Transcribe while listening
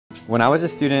When I was a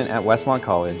student at Westmont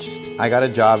College, I got a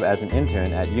job as an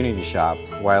intern at Unity Shop,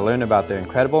 where I learned about their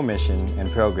incredible mission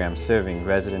and programs serving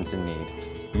residents in need.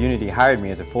 Unity hired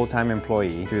me as a full-time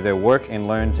employee through their Work and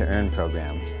Learn to Earn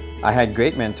program. I had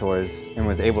great mentors and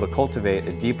was able to cultivate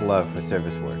a deep love for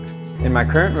service work. In my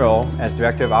current role as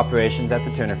Director of Operations at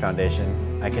the Turner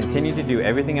Foundation, I continue to do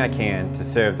everything I can to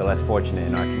serve the less fortunate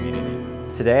in our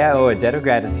community. Today I owe a debt of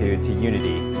gratitude to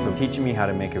Unity for teaching me how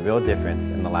to make a real difference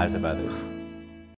in the lives of others.